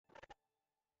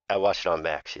I watched it on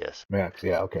Max. Yes. Max,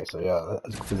 yeah, okay, so yeah,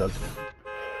 because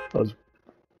I was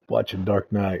watching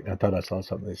Dark Knight, and I thought I saw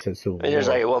something that said Civil I mean, there's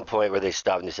like War. at one point where they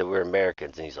stopped and they said we're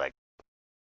Americans, and he's like,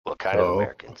 "What kind of Oh,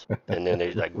 Americans?" And then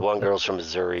there's like one girl's from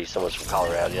Missouri, someone's from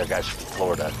Colorado, the other guy's from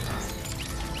Florida.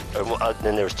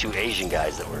 Then there was two Asian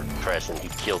guys that were pressed, and he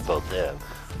killed both them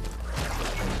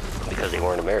because they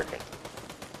weren't American.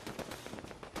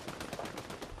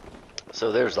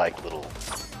 So there's like little,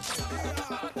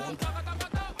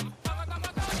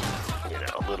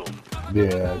 little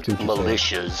yeah,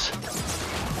 militias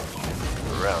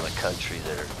around the country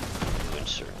that are doing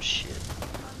certain shit.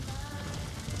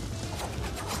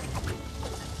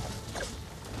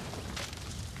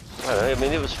 I don't know, I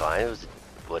mean, it was fine. It was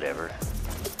whatever.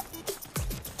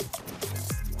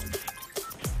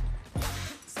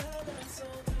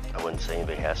 I wouldn't say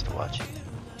anybody has to watch it.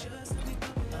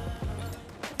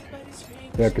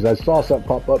 Yeah, because I saw something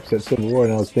pop up said Civil War,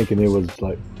 and I was thinking it was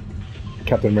like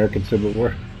Captain American Civil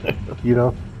War, you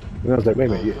know? And I was like, wait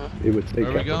a minute, it would say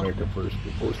Captain America first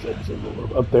before it said Civil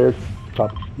War. Up there,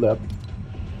 top left.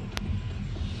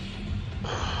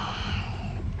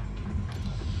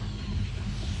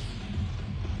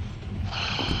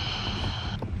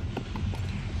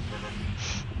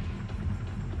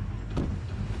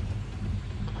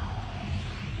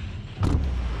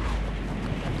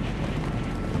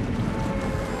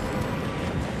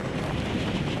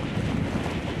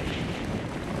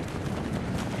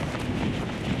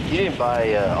 You didn't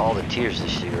buy all the tiers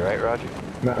this year, right, Roger?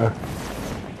 Nuh-uh.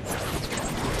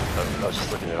 I was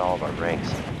just looking at all of our ranks.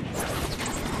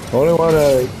 The only one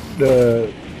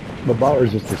the bought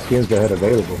was just the skins that I had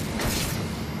available.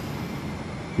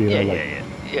 You know,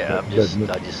 Yeah.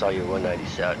 I just saw your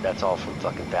 197. That's all from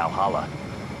fucking Valhalla.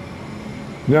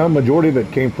 No, majority of it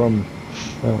came from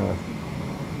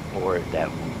or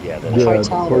that,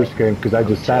 the first game, because I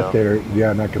just sat there,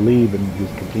 and I could leave and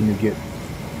just continue to get,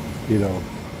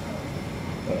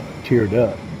 tiered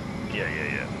up. Yeah.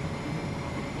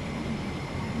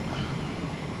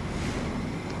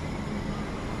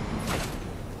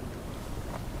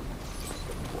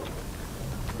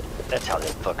 That's how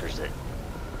them fuckers that,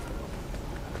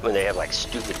 when they have like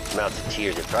stupid amounts of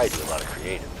tiers, they probably do a lot of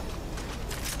creative.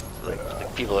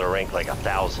 Like people that are ranked like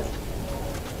 1,000.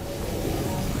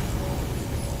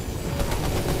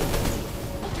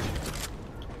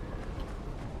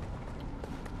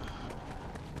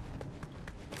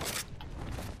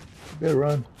 Good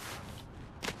run.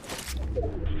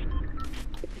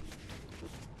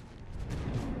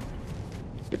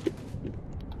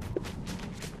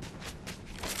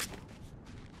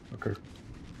 Okay.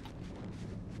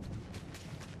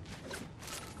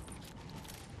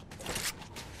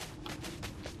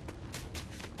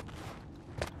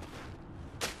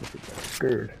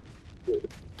 Scared.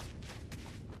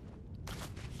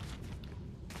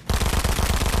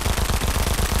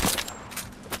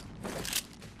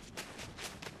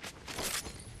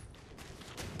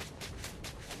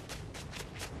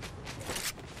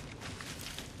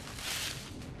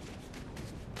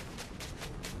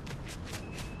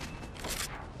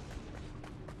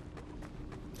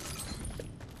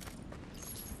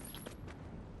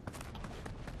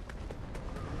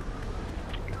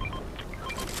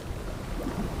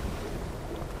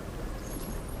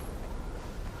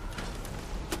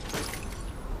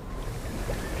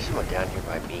 Someone down here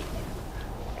by me.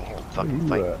 I can hear him fucking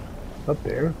fighting. Up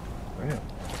there? Wow.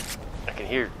 I can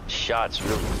hear shots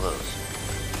really close.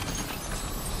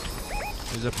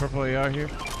 There's a purple AR here.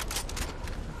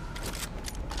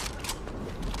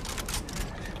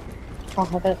 I'll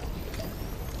have it.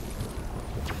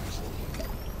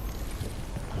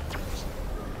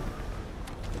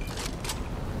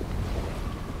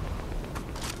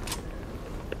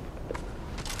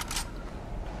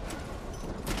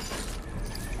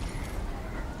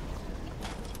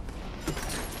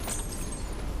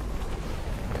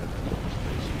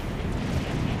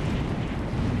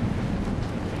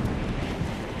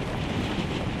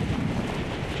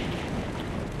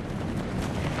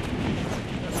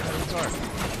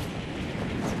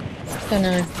 Don't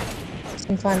know.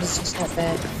 Sometimes it's just not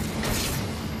there.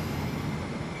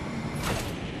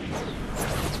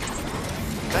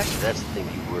 Actually, that's the thing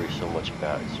you worry so much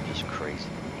about. It's just crazy.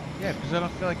 Yeah, because I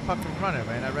don't feel like fucking running,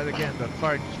 man. I'd rather get in the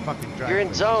car and just fucking drive. You're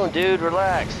in zone, dude.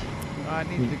 Relax. I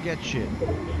need to get shit.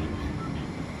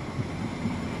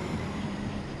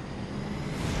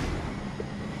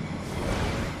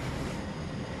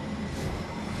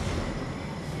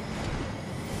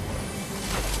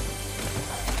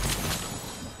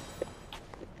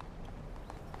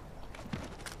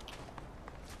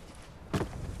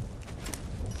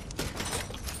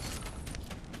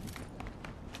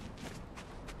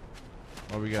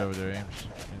 What we got over there, Ames?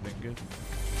 Anything good?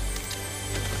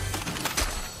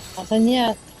 Nothing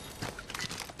yet.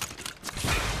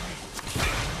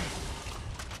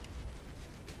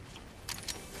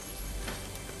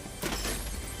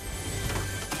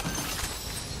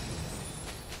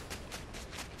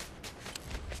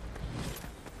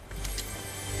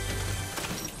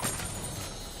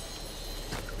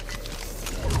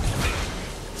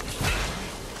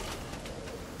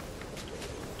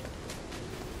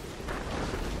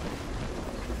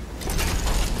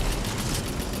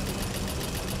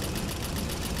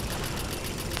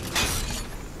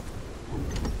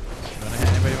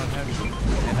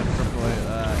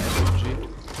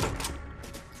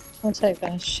 I'll take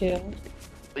that shield.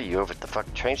 Are you over at the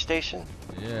fucking train station?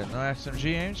 Yeah, no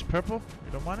SMG, Ames? Purple?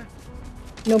 You don't want it?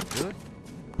 Nope. Really?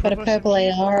 Got a purple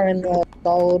AR and the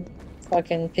gold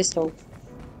fucking pistol.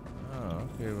 Oh,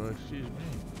 okay, well, excuse me.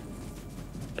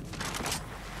 I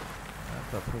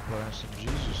thought purple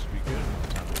SMGs used to be good.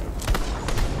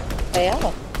 They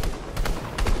are.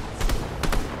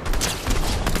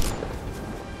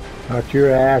 Out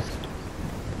your ass.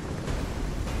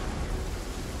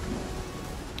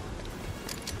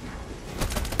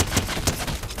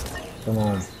 Come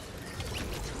on.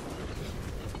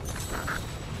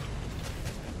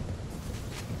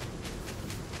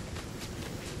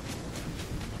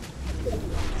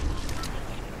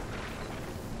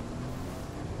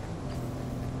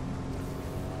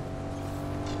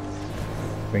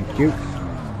 Thank you.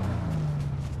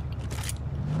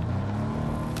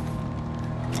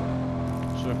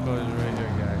 Circle is right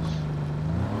here, guys.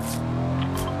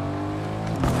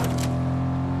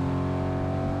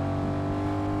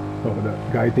 Oh, the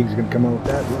guy thinks he's gonna come out with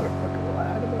that. Look, fucking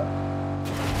light him up.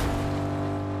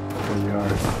 There we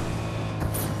are.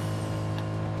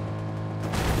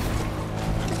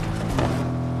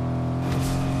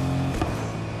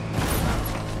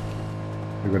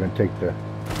 We're gonna take the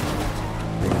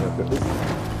thing up at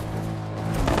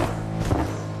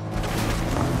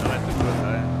I like to put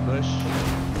that in the bush.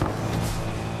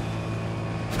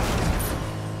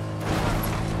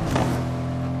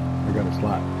 We're gonna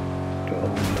slot to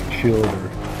hold the shield or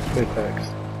pickaxe.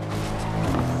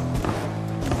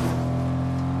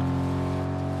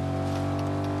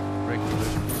 Break the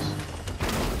bush, please.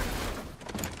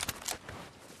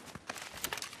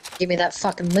 Give me that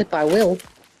fucking lip, I will.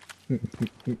 You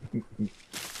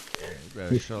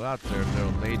better chill out there,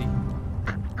 little lady.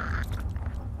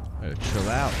 Better chill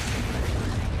out.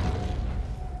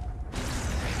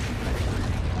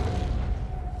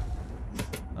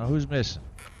 Now who's missing?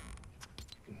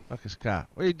 Fuck is Scott.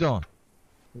 What are you doing?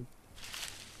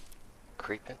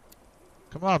 Creeping?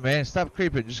 Come on, man. Stop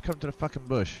creeping. Just come to the fucking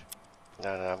bush. No,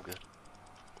 I'm good.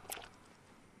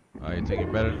 Oh, you think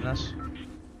you're better than us?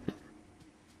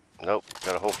 Nope,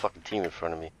 got a whole fucking team in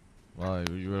front of me. Well,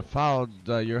 you would have followed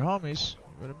your homies. You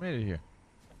would have made it here.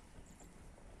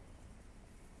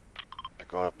 They're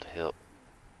going up the hill.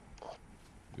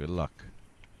 Good luck.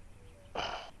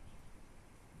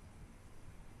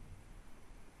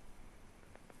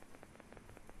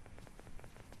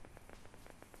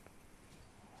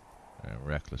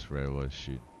 Reckless Ray was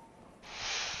shooting.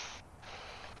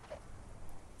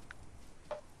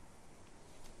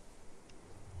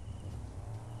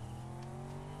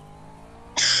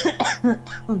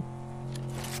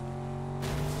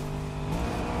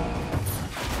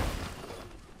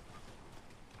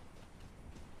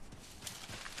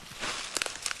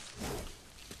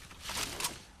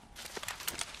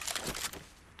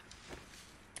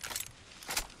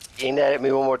 Aim that at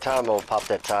me one more time, I'll pop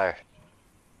that tire.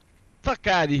 Fuck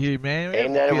out of here, man.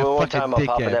 Aim that at me one more time, I'll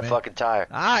pop that fucking tire.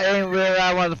 I ain't where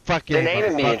I want to fucking Then aim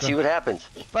at me and see what happens.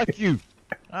 Fuck you.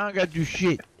 I don't gotta do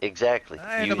shit. Exactly.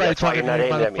 That's why you're not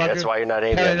aiming at me. That's why you're not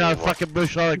aiming at me. Carrying out a fucking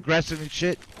bush all aggressive and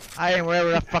shit. I ain't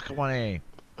wherever I fucking want to aim.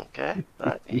 Okay.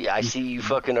 Yeah, I see you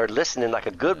fucking are listening like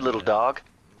a good little dog.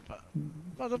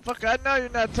 Motherfucker, I know you're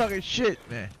not talking shit,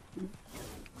 man.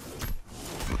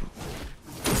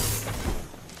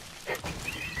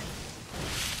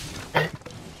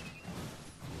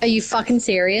 Are you fucking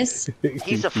serious?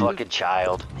 He's a fucking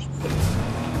child.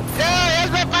 Yeah,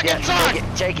 here's my fucking truck!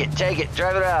 Take it.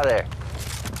 Drive it out of there.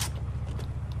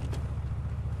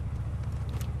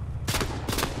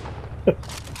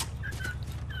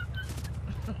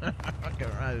 Fucking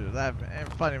right, you're laughing.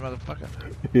 Ain't funny, motherfucker.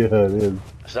 Yeah, it is.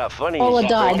 It's not funny. Paula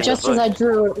died just as I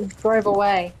drove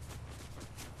away.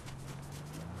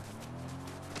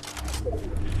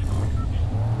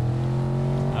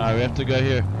 Alright, we have to go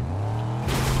here.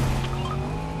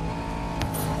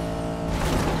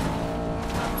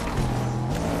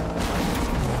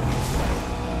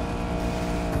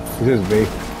 This is me.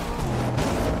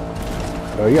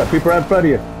 Oh, you got people right in front of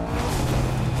you.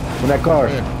 In that car.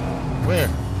 Where?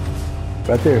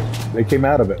 Right there. They came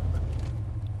out of it.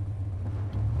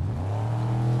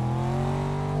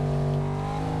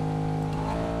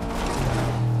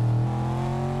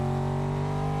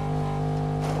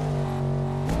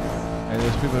 Hey,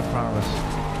 there's people in front of us.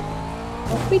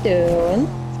 What we doing?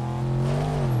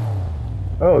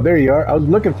 Oh, there you are. I was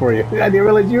looking for you. I didn't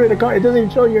realize you were in the car. It doesn't even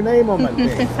show your name on my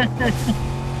thing.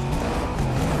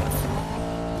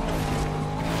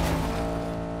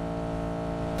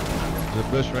 There's a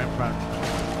bush right in front.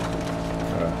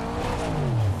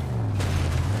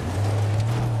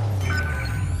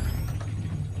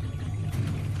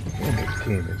 Man, this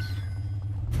game is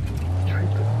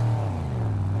tripping.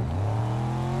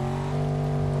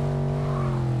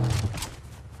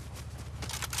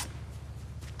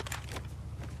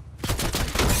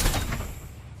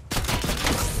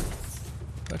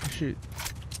 I can shoot.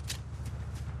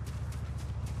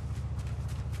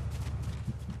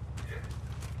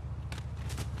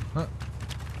 Huh.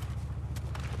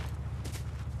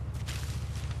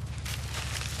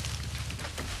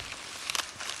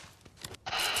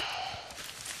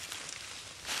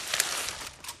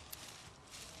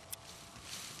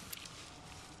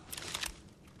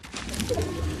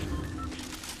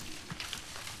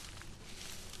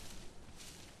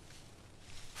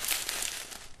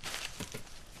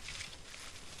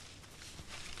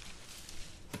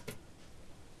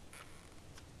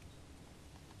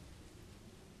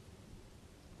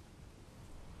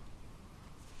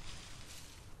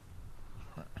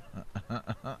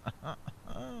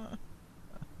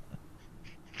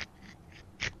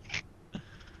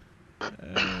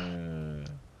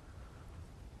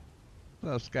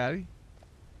 What's up, Scotty?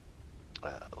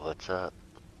 What's up?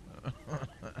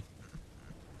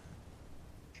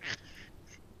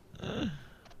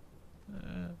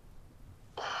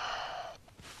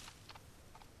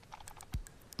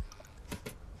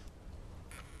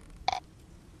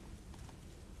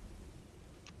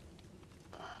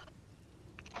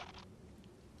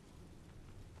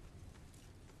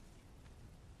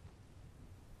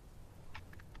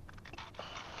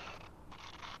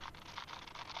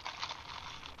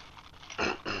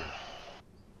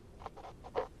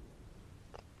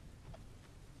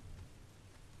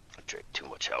 Drank too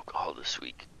much alcohol this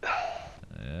week.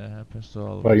 Yeah, happens to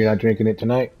all of Well, us. you're not drinking it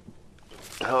tonight?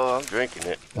 Oh, I'm drinking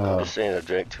it. I'm just saying I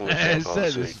drank too much It alcohol said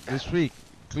this week. this week,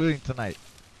 including tonight.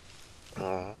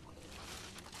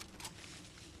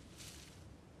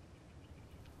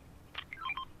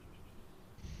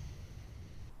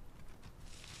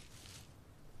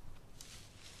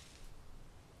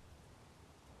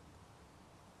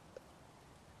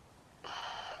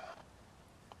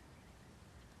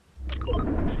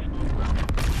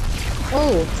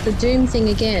 Oh, it's the Doom thing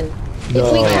again. No.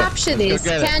 If we capture Let's this, go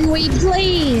get it. can we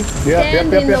please Yep,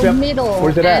 stand yep, in yep, the yep. middle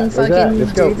Where's it at? and Where's it at? fucking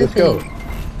Let's go, do the let's go. thing?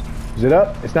 Is it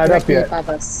up? It's not up Directly yet. above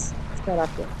us. It's not up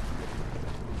yet.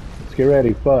 Let's get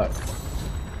ready. Fuck.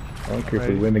 I don't care if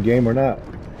we win the game or not.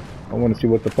 I want to see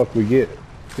what the fuck we get.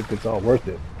 If it's all worth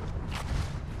it.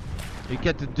 You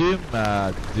get the Doom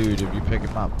dude if you pick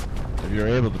him up. If you're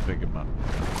able to pick him up.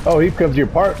 Oh, he becomes your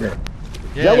partner.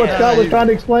 Yeah, Is that what Scott was trying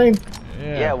to explain?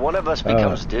 Yeah, one of us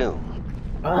becomes Doom.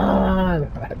 Ah,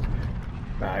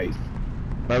 nice.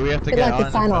 But we have to Bit get like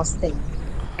on the Thanos thing.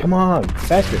 Come on,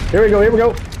 faster. Here we go, here we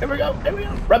go, here we go, here we go.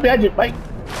 Right behind you, Mike.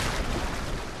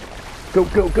 Go,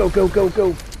 go, go, go, go,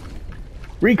 go.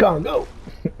 Recon, go.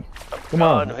 Come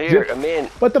on. I'm here, Zip. I'm in.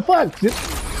 What the fuck? Zip.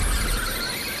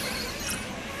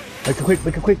 Make it quick,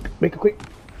 make it quick, make it quick.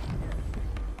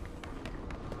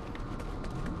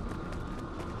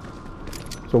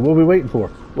 So what are we waiting for?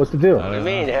 What's the deal? What do you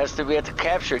mean? It has to. We have to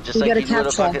capture it just We like gotta you do at a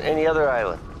capture. fucking any other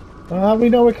island. How do we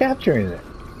know we're capturing it?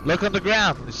 Look on the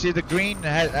ground. You see the green?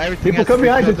 Everything People has to come be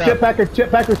behind us. filled up. Jetpackers,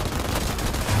 jetpackers.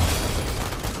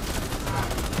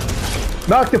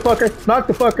 Knock the fucker, knock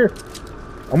the fucker.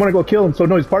 I'm gonna go kill him so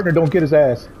no his partner don't get his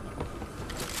ass.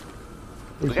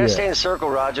 We Where's gotta he stay at? in a circle,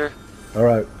 Roger.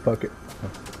 Alright, fuck it.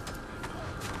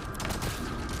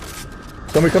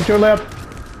 Somebody come to your left.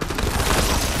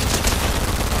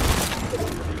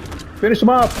 Finish him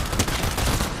off.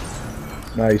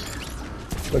 Nice.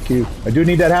 Fuck you. I do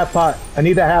need that half pot. I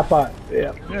need that half pot.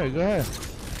 Yeah. Yeah, go ahead.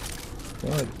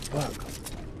 What the fuck?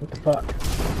 What the fuck?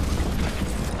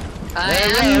 I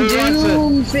There am you go,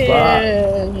 who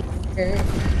Doomfist.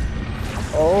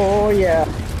 Oh yeah.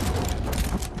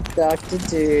 Dr.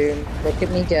 Doom. Look at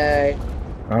me go.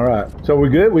 Alright. So we're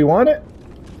good? We want it?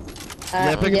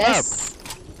 Yeah, pick him Yes.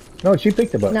 No, she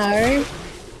picked him up. No.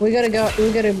 We gotta go.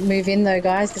 We gotta move in though,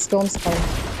 guys. The storm's coming.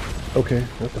 Okay,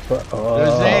 what the fuck?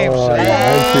 There's Ames.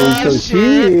 I see. So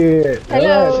shit.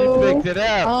 Hello. She picked it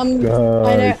up.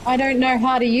 I don't know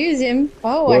how to use him.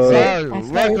 Oh, Well, I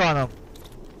work on him.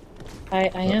 I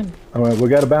am. All right, we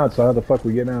got to bounce. So how the fuck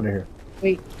we getting out of here?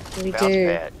 We Bounce do.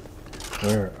 pad.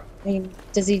 Where? I mean,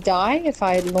 does he die if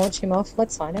I launch him off?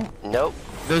 Let's find out. Nope.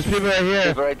 There's people right here.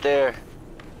 People right there.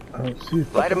 I don't see.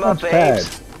 Light him up, pad.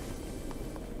 babes.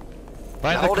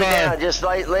 Find the Hold it car. down. Just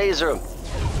light laser him.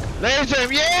 Laser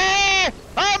him. Yeah!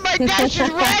 Oh my God, she's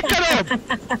wrecking him.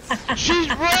 She's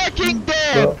wrecking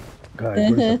them. Oh, God,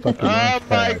 where's the fucking Oh my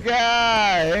pad?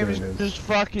 God, There Ames it is. just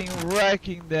fucking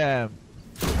wrecking them.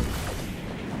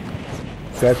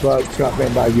 That's why Scott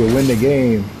Van Dyke, you'll win the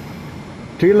game.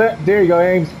 To your left. There you go,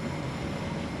 Ames.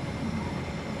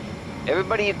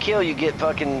 Everybody you kill, you get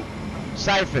fucking.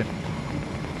 Siphon.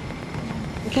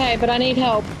 Okay, but I need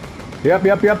help. Yep.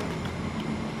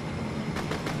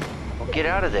 Well, get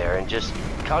out of there and just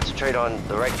concentrate on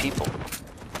the right people.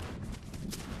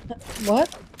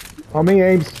 What? On me,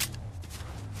 Ames.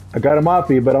 I got him off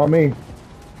you, but on me.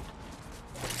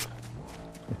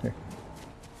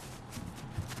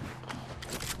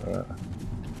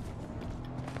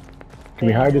 Can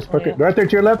we hide this fucker? Right there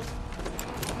to your left.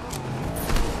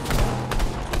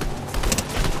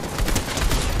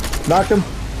 Knocked him.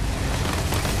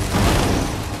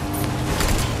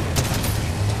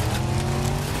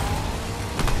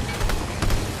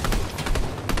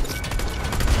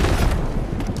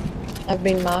 I've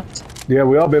been marked. Yeah,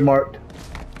 we all been marked.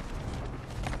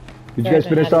 Did you guys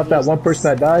finish off that one person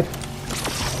that died?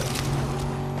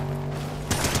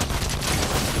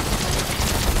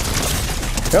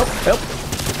 Help!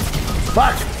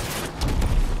 Fuck!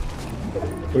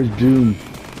 Where's Doom?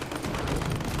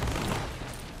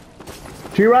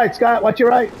 To your right, Scott. Watch your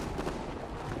right.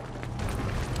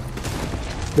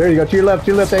 There you go. To your left,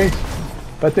 Ace.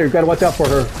 Right there. You gotta watch out for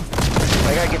her.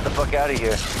 I gotta get the fuck out of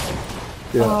here.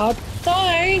 Yeah. Oh,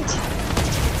 don't!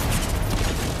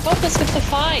 Help us with the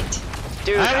fight.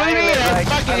 Dude, I'm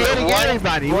fucking hitting one-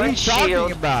 everybody. What are one you talking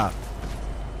shield. about?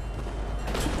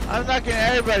 I'm knocking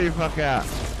everybody the fuck out.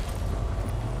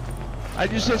 I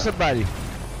just hit somebody.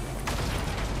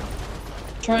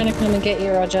 Trying to come and get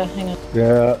you, Roger. Hang on.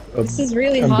 Yeah. This is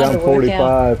really I'm hard down to work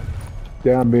out. 45.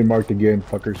 Yeah, I'm being marked again,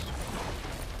 fuckers.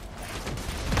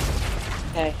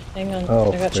 Okay, hang on.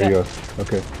 Oh, I got there you go.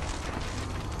 Okay.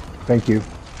 Thank you.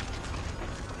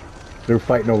 They're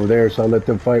fighting over there, so I let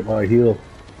them fight while I heal.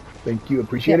 Thank you.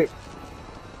 Appreciate Yep.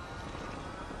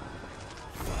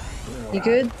 it. You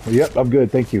good? Yep, I'm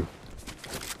good. Thank you.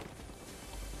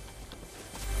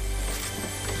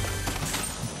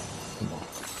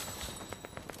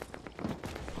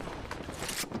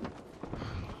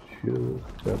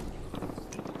 Yep.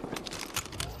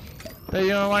 Hey, you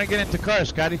don't want to get into the car,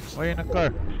 Scotty? Why are you in the car?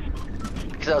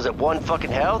 Because I was at one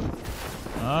fucking health.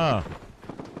 Oh.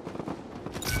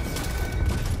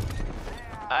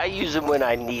 I use them when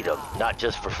I need them, not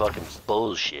just for fucking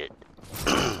bullshit.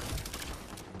 Fucking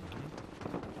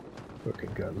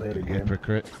got lit again.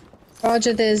 Hypocrite.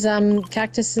 Roger, there's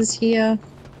cactuses here.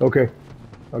 Okay.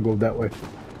 I'll go that way.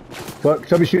 Fuck,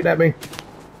 somebody shooting at me.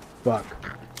 Fuck.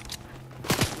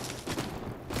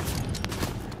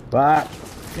 Fuck.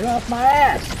 Get off my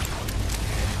ass.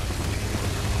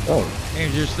 Oh.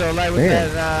 Ames, you're still alive with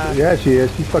Man. that, Yeah, she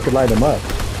is. She's fucking lighting them up.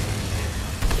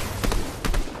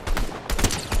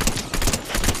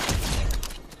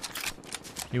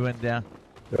 He went down.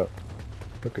 Yeah.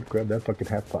 Fucking grab that fucking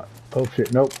half pot. Oh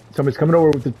shit, nope. Somebody's coming over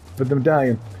with them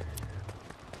dying.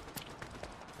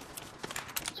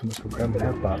 Someone's grabbing the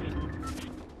half pot.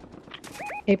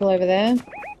 People over there.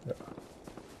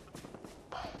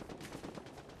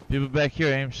 People back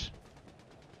here, Ames.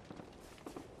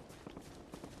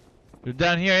 You're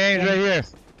down here, Ames, right here.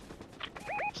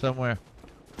 Somewhere.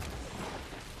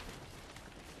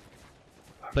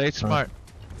 Play it smart.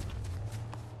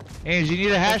 Ames, you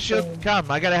need a half shield? Come,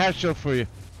 I got a half shield for you.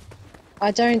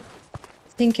 I don't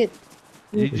think it...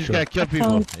 You just gotta kill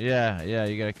people. Yeah,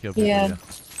 you gotta kill people. Yeah.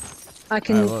 I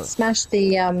can Alright, well. smash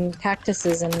the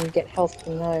cactuses and get health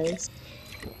from those.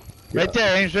 Right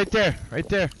there, Ames, right there. Right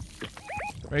there.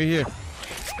 Right here.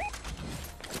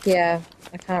 Yeah,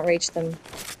 I can't reach them.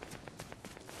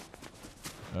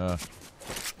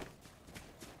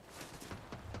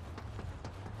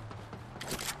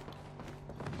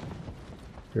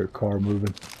 Their car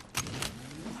moving.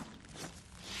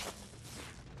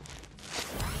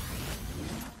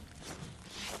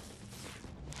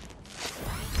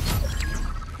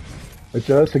 It's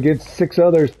us against 6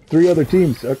 others, 3 other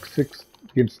teams. 6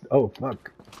 against, oh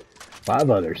fuck, 5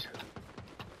 others.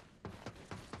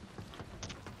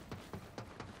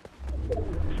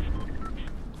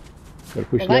 Gotta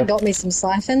push Well, left. that got me some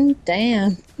siphon.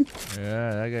 Damn.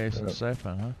 Yeah, that guy's some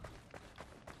siphon, huh?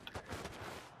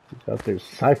 He's out there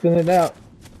siphoning it out.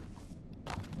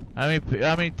 How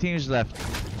many teams left?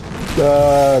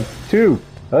 2.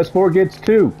 Us 4 gets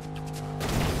 2.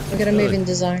 We're gonna move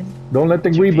into zone. Don't let the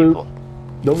 2 reboot. people.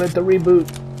 Don't let the reboot.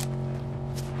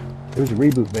 There's a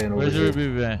reboot van over Where's there. the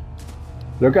reboot van?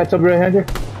 Look at somebody right here.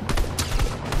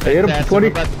 I hit him for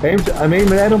 20. I'm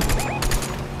aiming at him.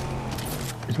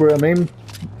 It's where I'm aiming.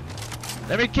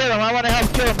 Let me kill him. I want to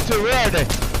help kill him too. Where are they?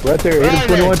 Right there. Hit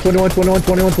him 21, 21, 21,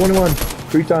 21, 21.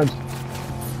 3 times.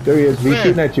 There he is. He's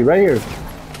shooting at you. Right here.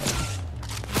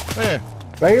 Where?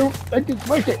 Right here.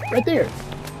 Right there. Right there.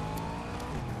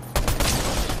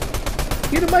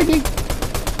 Get him, Mikey.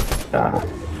 Ah.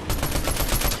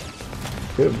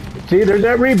 See, there's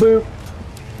that reboot.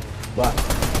 Wow.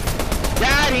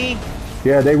 Daddy!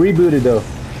 Yeah, they rebooted though.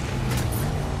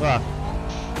 What?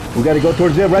 We got to go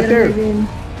towards them right there.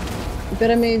 We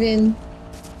better move in.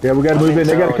 Yeah, we got to move in.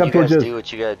 They got to come towards us. Do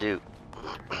what you gotta do.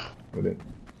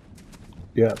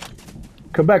 Yeah.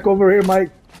 Come back over here,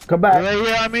 Mike. Come back.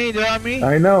 They're on me. They're on me.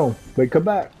 I know, but come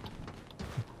back.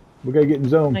 We gotta get in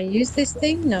zone. Can I use this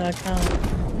thing? No, I can't.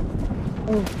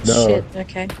 Oh, No. shit.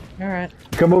 Okay. Alright.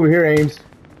 Come over here, Ames.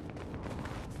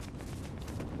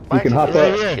 You can hop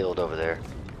up. Killed over there.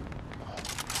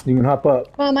 You can hop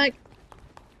up. Come on, Mike.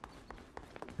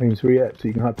 Ames, where you at? So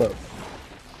you can hop up.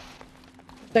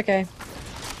 It's okay.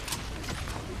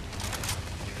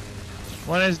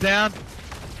 One is down.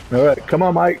 All right, come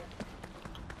on, Mike.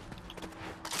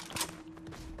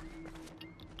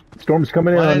 Storm's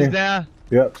coming in One on is you. down.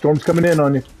 Yep, storm's coming in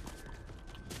on you.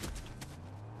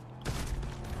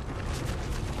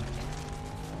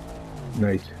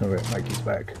 Nice. All right, Mikey's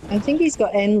back. I think he's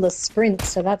got endless sprints,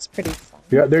 so that's pretty fun.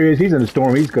 Yeah, there he is. He's in the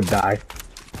storm. He's gonna die.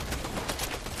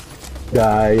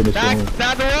 Die in the storm.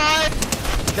 Down the one.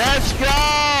 Let's go.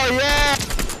 Yeah.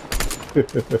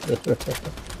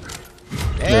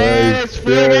 Yes,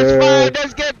 it's fine.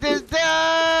 Let's get this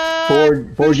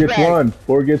done. 4 gets 1.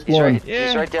 4 gets 1.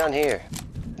 He's right down here.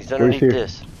 He's underneath here?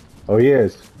 this. Oh, he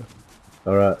is.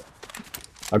 All right.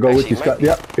 I'll go with you, Scott.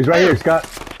 Yep, he's right here, Scott.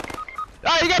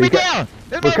 Oh, he got me down.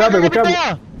 We're coming. We're coming.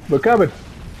 We're coming.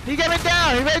 He got me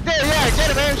down. He's right there. Yeah,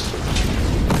 get him, Ames.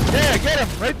 Yeah, get him.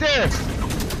 Right there.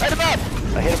 Light him up.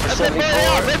 I hit him for That's it, 74.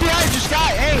 right behind you,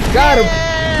 Scott. Hey. Got him.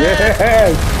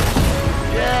 Yes.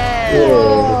 Yeah.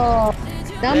 Oh,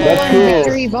 number That's 1 cool.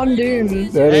 victory, Von Doom.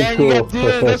 That is cool. You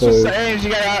gotta, that's what's Ames. You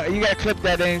gotta clip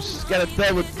that, Ames. You gotta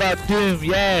play with Von Doom.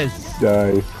 Yes.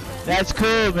 Nice. That's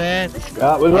cool, man.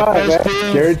 That was right,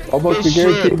 man. Almost a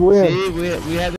guaranteed win. See, we had